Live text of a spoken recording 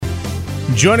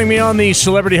Joining me on the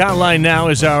Celebrity Hotline now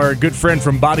is our good friend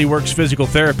from Bodyworks Physical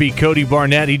Therapy, Cody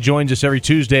Barnett. He joins us every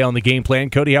Tuesday on the Game Plan.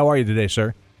 Cody, how are you today,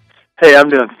 sir? Hey, I'm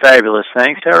doing fabulous,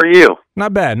 thanks. How are you?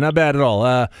 Not bad at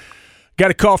all.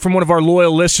 Got a call from one of our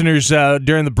loyal listeners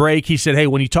during the break. He said, "Hey,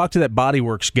 when you talk to that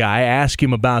Bodyworks guy, ask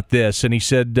him about this." And he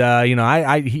said,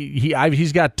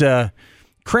 he's got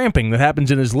cramping that happens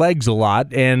in his legs a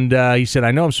lot, and he said,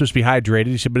 "I know I'm supposed to be hydrated."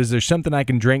 He said, "But is there something I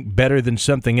can drink better than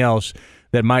something else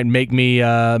that might make me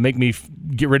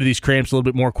get rid of these cramps a little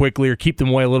bit more quickly or keep them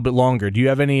away a little bit longer?" Do you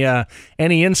have any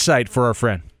insight for our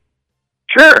friend?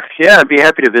 Sure, yeah, I'd be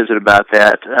happy to visit about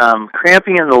that.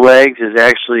 Cramping in the legs is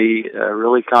actually a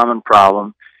really common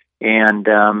problem, and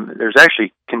there's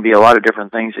actually can be a lot of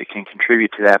different things that can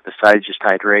contribute to that besides just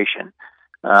hydration.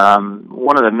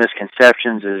 One of the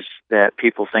misconceptions is that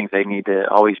people think they need to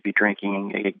always be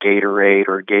drinking a Gatorade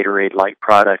or a Gatorade-like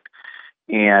product,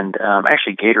 and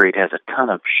actually Gatorade has a ton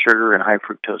of sugar and high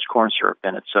fructose corn syrup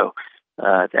in it, so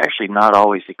it's actually not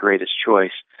always the greatest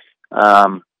choice.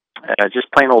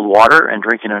 Just plain old water and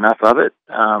drinking enough of it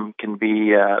can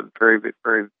be very,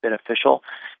 very beneficial.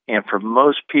 And for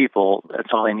most people, that's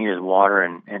all they need is water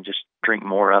and just drink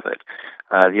more of it.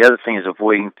 The other thing is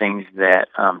avoiding things that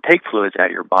take fluids out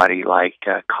of your body, like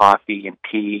coffee and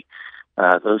tea.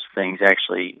 Those things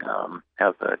actually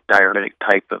have a diuretic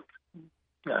type of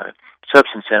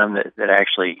substance in them that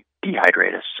actually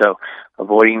dehydrate us. So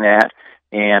avoiding that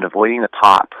and avoiding the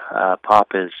pop.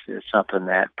 Pop is something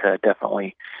that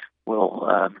definitely will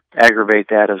aggravate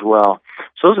that as well.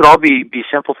 So those would all be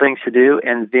simple things to do.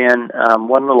 And then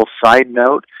one little side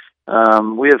note,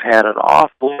 we have had an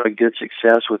awful lot of good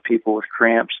success with people with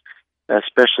cramps,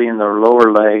 especially in their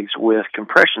lower legs, with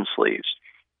compression sleeves.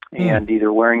 And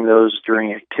either wearing those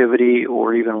during activity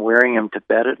or even wearing them to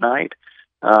bed at night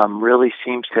really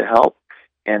seems to help.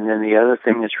 And then the other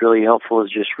thing that's really helpful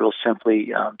is just real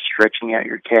simply stretching out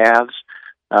your calves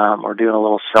or doing a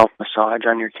little self-massage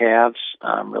on your calves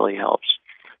really helps.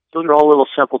 Those are all little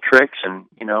simple tricks and,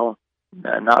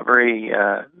 not very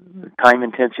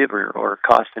time-intensive or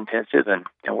cost-intensive and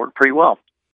work pretty well.